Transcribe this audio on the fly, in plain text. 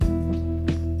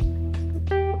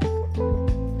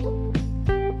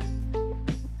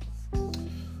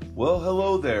Well,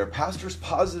 hello there, Pastors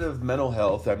Positive Mental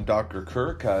Health. I'm Dr.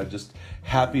 Kirk. Just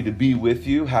happy to be with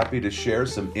you, happy to share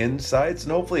some insights,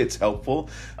 and hopefully it's helpful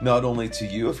not only to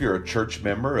you if you're a church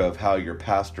member of how your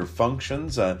pastor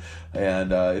functions, and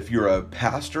if you're a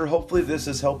pastor, hopefully this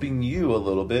is helping you a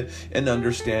little bit in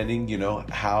understanding,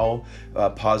 how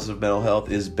positive mental health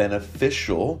is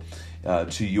beneficial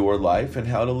to your life and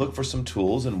how to look for some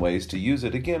tools and ways to use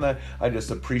it. Again, I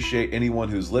just appreciate anyone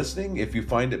who's listening. If you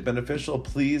find it beneficial,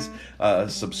 please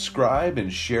subscribe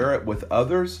and share it with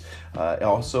others.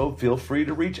 Also, feel free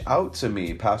to reach out to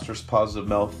me, Pastors Positive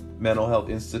Mental Health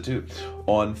Institute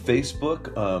on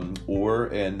Facebook,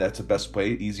 and that's the best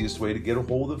way, easiest way to get a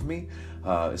hold of me.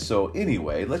 So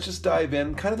anyway, let's just dive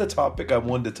in. Kind of the topic I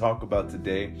wanted to talk about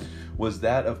today was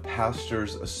that of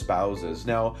pastors' spouses.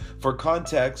 Now, for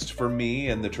context, for me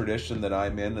and the tradition that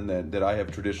I'm in and that I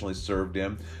have traditionally served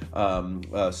in,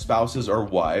 spouses are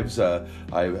wives. I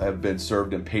have been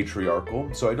served in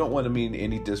patriarchal, so I don't want to mean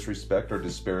any disrespect or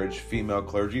disparage female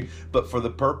clergy, but for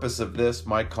the purpose of this,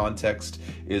 my context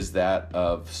is that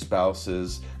of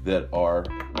spouses that are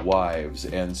wives.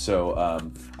 And so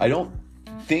I don't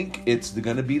think it's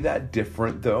going to be that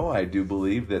different, though. I do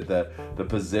believe that the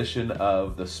position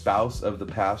of the spouse of the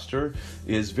pastor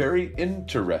is very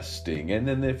interesting. And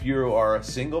then if you are a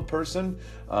single person,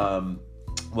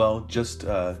 just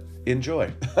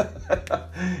enjoy.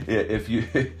 If you,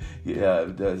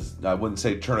 I wouldn't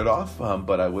say turn it off,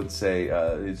 but I would say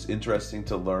it's interesting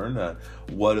to learn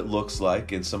what it looks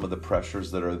like and some of the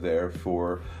pressures that are there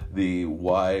for the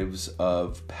wives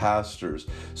of pastors.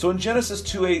 So in Genesis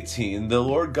 2:18, the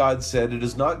Lord God said, "It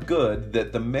is not good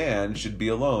that the man should be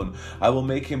alone. I will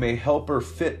make him a helper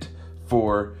fit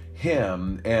for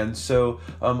him." And so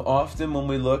often when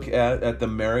we look at the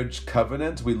marriage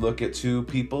covenant, we look at two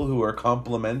people who are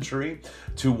complementary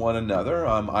to one another.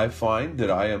 I find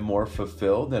that I am more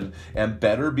fulfilled and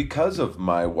better because of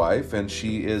my wife, and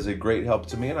she is a great help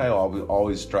to me, and I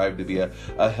always strive to be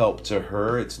a help to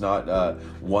her. It's not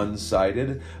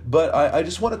one-sided. But I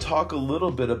just want to talk a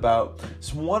little bit about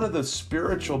one of the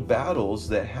spiritual battles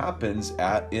that happens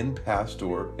in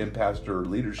pastor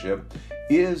leadership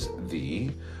is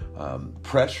the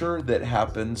pressure that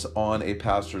happens on a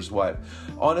pastor's wife.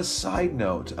 On a side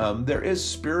note, there is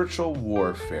spiritual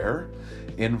warfare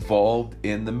involved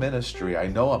in the ministry. I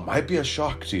know it might be a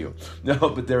shock to you. No,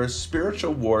 but there is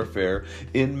spiritual warfare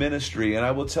in ministry. And I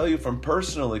will tell you from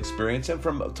personal experience and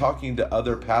from talking to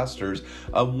other pastors,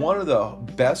 one of the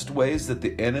best ways that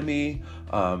the enemy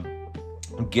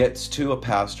gets to a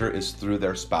pastor is through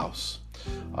their spouse.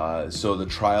 So the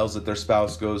trials that their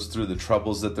spouse goes through, the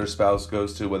troubles that their spouse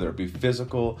goes to, whether it be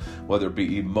physical, whether it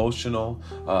be emotional,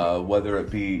 whether it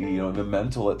be the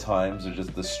mental at times, or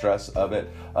just the stress of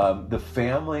it, the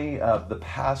family of the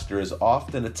pastor is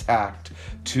often attacked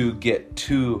to get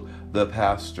to the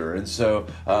pastor. And so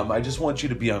I just want you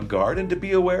to be on guard and to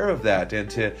be aware of that, and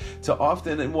to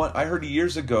often, and what I heard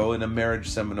years ago in a marriage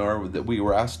seminar, that we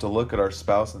were asked to look at our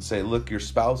spouse and say, look, your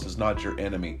spouse is not your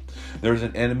enemy. There's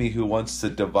an enemy who wants to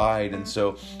divide. And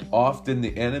so often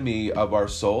the enemy of our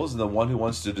souls and the one who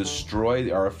wants to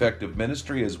destroy our effective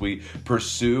ministry as we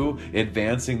pursue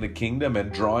advancing the kingdom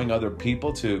and drawing other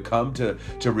people to come to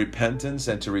repentance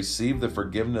and to receive the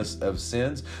forgiveness of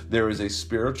sins, there is a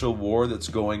spiritual war that's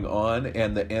going on,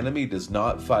 and the enemy does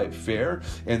not fight fair.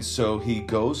 And so he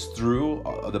goes through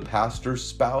the pastor's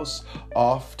spouse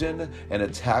often and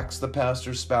attacks the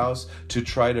pastor's spouse to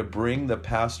try to bring the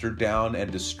pastor down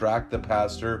and distract the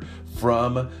pastor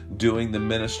from doing the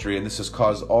ministry. And this has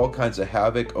caused all kinds of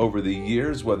havoc over the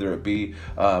years, whether it be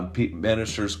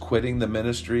ministers quitting the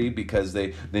ministry because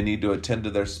they need to attend to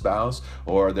their spouse,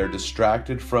 or they're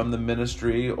distracted from the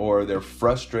ministry, or they're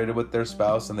frustrated with their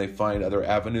spouse and they find other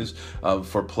avenues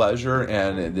for pleasure,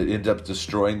 and it ends up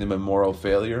destroying them in moral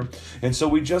failure. And so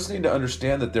we just need to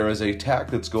understand that there is a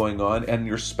attack that's going on, and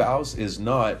your spouse is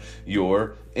not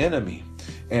your enemy.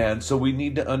 And so we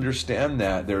need to understand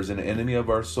that there's an enemy of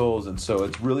our souls. And so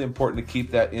it's really important to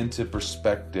keep that into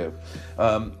perspective.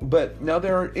 But now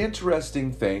there are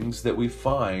interesting things that we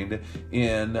find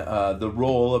in the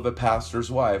role of a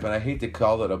pastor's wife. And I hate to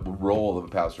call it a role of a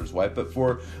pastor's wife, but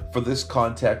for this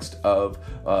context of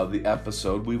the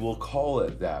episode, we will call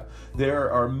it that.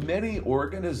 There are many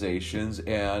organizations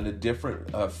and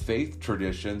different faith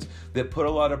traditions that put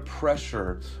a lot of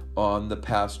pressure on the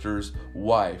pastor's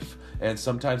wife. And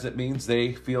sometimes it means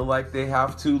they feel like they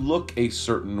have to look a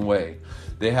certain way.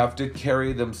 They have to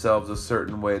carry themselves a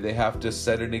certain way. They have to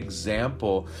set an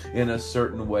example in a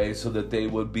certain way so that they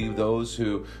would be those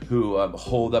who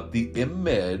hold up the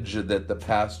image that the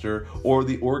pastor or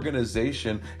the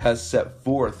organization has set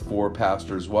forth for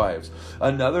pastors' wives.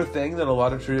 Another thing that a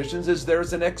lot of traditions is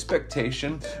there's an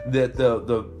expectation that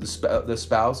the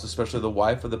spouse, especially the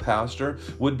wife of the pastor,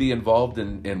 would be involved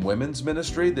in women's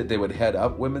ministry, that they would head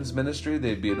up women's ministry,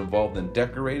 they'd be involved in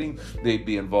decorating, they'd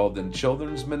be involved in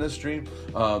children's ministry,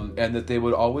 and that they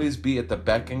would always be at the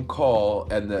beck and call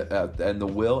and the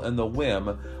will and the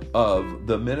whim of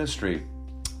the ministry.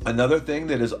 Another thing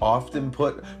that is often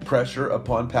put pressure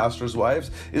upon pastors' wives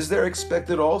is they're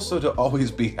expected also to always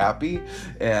be happy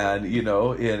and,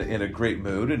 in a great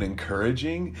mood and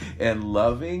encouraging and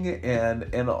loving.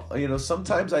 And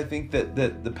sometimes I think that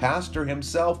the pastor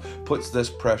himself puts this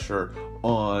pressure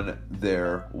on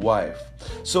their wife.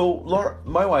 So Laura,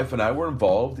 my wife and I were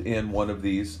involved in one of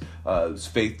these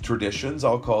faith traditions,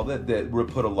 I'll call it, that would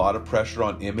put a lot of pressure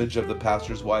on image of the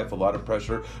pastor's wife, a lot of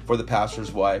pressure for the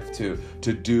pastor's wife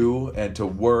to do and to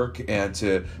work and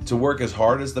to work as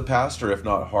hard as the pastor, if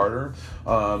not harder.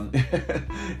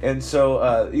 And so,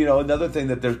 another thing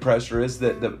that there's pressure is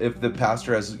that if the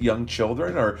pastor has young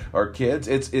children or kids,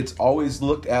 it's always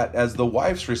looked at as the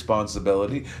wife's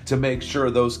responsibility to make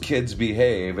sure those kids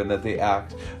behave and that they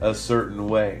act a certain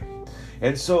way.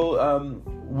 And so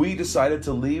we decided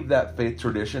to leave that faith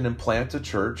tradition and plant a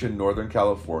church in Northern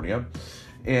California.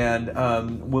 And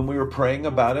when we were praying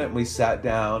about it and we sat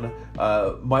down,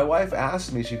 my wife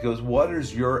asked me, she goes, "What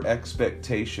is your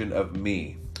expectation of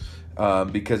me?"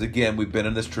 Because again, we've been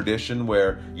in this tradition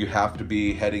where you have to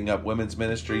be heading up women's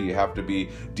ministry, you have to be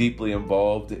deeply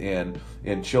involved in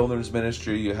children's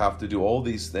ministry, you have to do all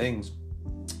these things.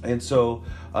 And so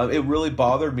it really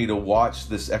bothered me to watch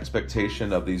this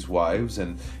expectation of these wives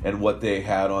and what they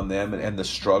had on them and the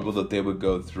struggle that they would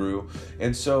go through.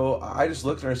 And so I just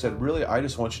looked at her and said, really, I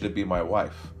just want you to be my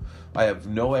wife. I have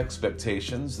no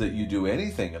expectations that you do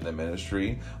anything in the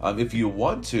ministry. If you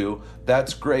want to,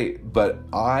 that's great, but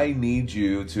I need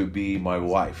you to be my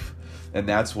wife. And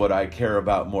that's what I care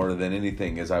about more than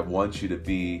anything, is I want you to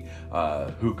be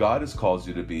who God has called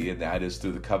you to be, and that is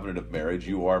through the covenant of marriage.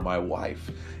 You are my wife.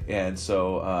 And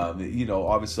so,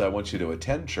 obviously I want you to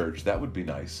attend church. That would be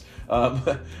nice.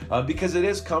 Because it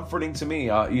is comforting to me.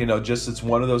 Just it's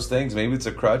one of those things. Maybe it's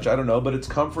a crutch, I don't know, but it's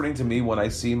comforting to me when I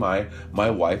see my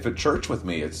wife at church with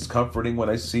me. It's comforting when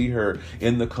I see her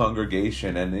in the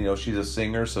congregation. And, she's a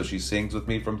singer, so she sings with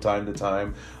me from time to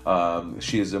time.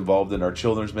 She is involved in our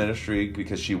children's ministry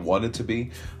because she wanted to be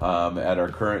at our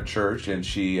current church, and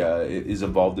she is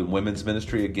involved in women's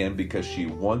ministry again because she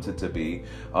wanted to be,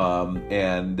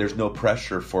 and there's no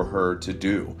pressure for her to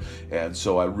do. And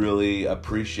so I really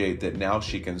appreciate that now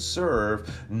she can serve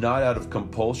not out of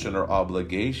compulsion or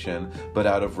obligation, but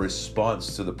out of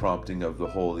response to the prompting of the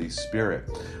Holy Spirit.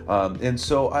 And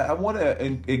so I want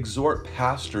to exhort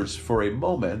pastors for a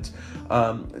moment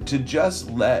to just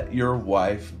let your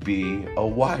wife be a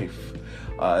wife.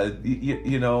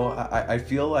 I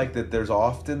feel like that there's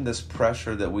often this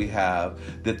pressure that we have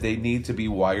that they need to be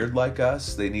wired like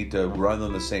us. They need to run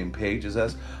on the same page as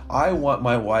us. I want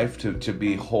my wife to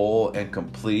be whole and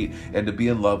complete and to be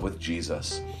in love with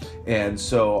Jesus. And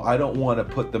so I don't want to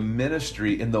put the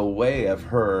ministry in the way of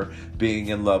her being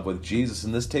in love with Jesus.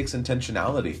 And this takes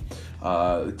intentionality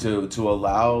to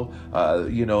allow,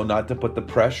 not to put the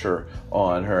pressure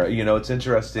on her. It's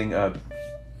interesting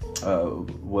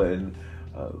when...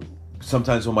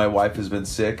 sometimes when my wife has been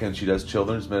sick and she does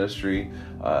children's ministry,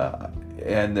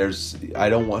 and I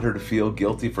don't want her to feel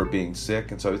guilty for being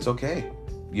sick, and so it's okay.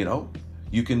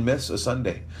 You can miss a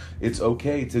Sunday. It's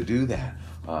okay to do that.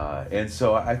 And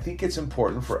so I think it's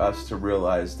important for us to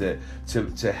realize that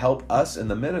to help us in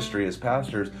the ministry as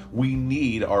pastors, we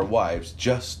need our wives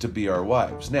just to be our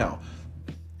wives. Now,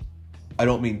 I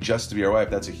don't mean just to be our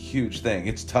wife. That's a huge thing.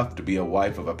 It's tough to be a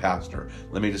wife of a pastor.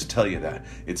 Let me just tell you that.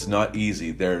 It's not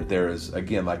easy. There is,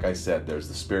 again, like I said, there's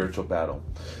the spiritual battle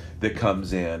that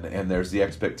comes in, and there's the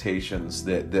expectations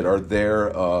that are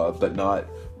there, but not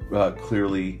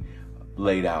clearly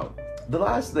laid out. The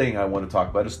last thing I want to talk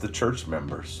about is the church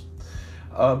members.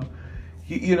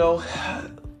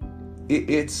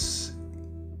 It's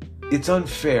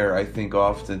unfair, I think,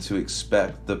 often to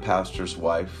expect the pastor's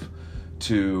wife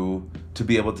to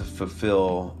be able to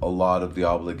fulfill a lot of the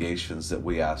obligations that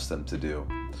we ask them to do.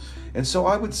 And so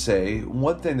I would say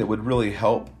one thing that would really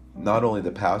help not only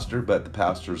the pastor, but the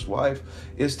pastor's wife,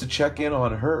 is to check in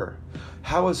on her.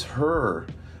 How is her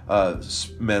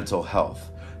mental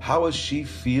health? How is she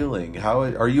feeling? How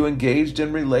are you engaged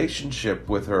in relationship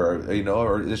with her?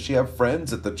 Or does she have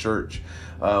friends at the church?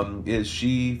 Is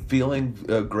she feeling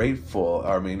grateful?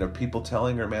 I mean, are people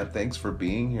telling her, "Man, thanks for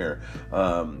being here"?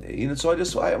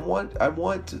 So I want.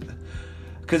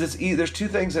 Because there's two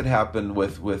things that happen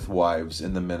with wives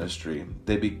in the ministry.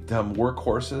 They become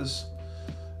workhorses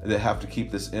that have to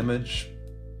keep this image,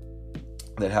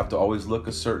 that have to always look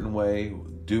a certain way,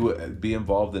 be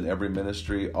involved in every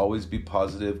ministry, always be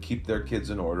positive, keep their kids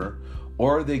in order,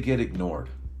 or they get ignored.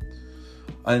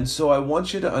 And so I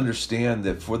want you to understand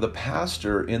that for the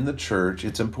pastor in the church,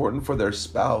 it's important for their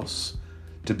spouse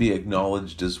to be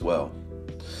acknowledged as well.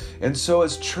 And so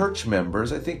as church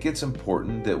members, I think it's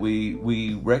important that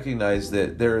we recognize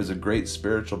that there is a great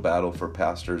spiritual battle for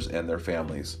pastors and their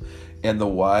families. And the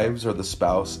wives or the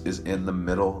spouse is in the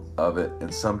middle of it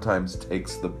and sometimes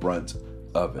takes the brunt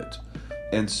of it.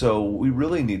 And so we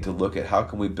really need to look at how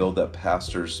can we build up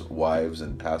pastors' wives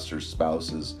and pastors'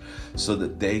 spouses so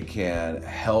that they can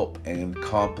help and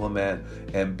complement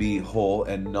and be whole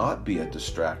and not be a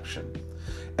distraction.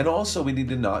 And also we need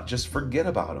to not just forget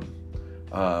about them.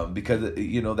 Because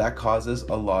that causes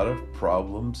a lot of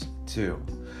problems too.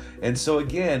 And so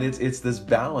again, it's this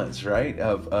balance, right?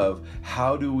 Of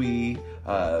how do we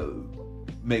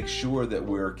make sure that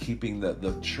we're keeping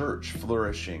the church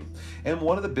flourishing. And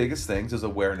one of the biggest things is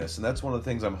awareness. And that's one of the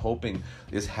things I'm hoping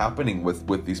is happening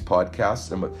with these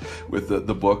podcasts and with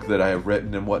the book that I have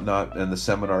written and whatnot, and the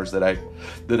seminars that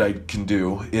I can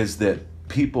do, is that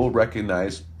people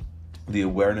recognize the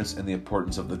awareness and the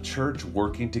importance of the church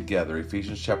working together,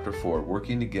 Ephesians chapter 4,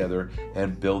 working together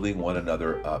and building one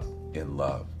another up in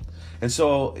love. And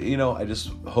so, I just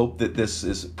hope that this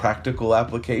is practical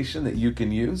application that you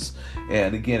can use.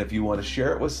 And again, if you want to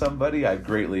share it with somebody, I'd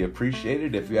greatly appreciate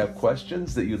it. If you have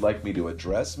questions that you'd like me to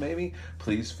address, maybe,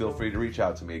 please feel free to reach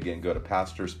out to me. Again, go to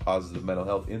Pastors Positive Mental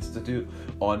Health Institute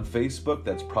on Facebook.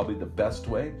 That's probably the best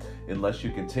way, unless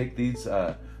you can take these,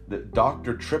 the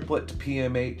Dr. Triplet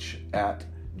PMH at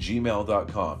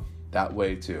gmail.com. That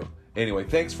way too. Anyway,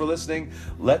 thanks for listening.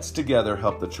 Let's together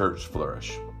help the church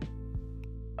flourish.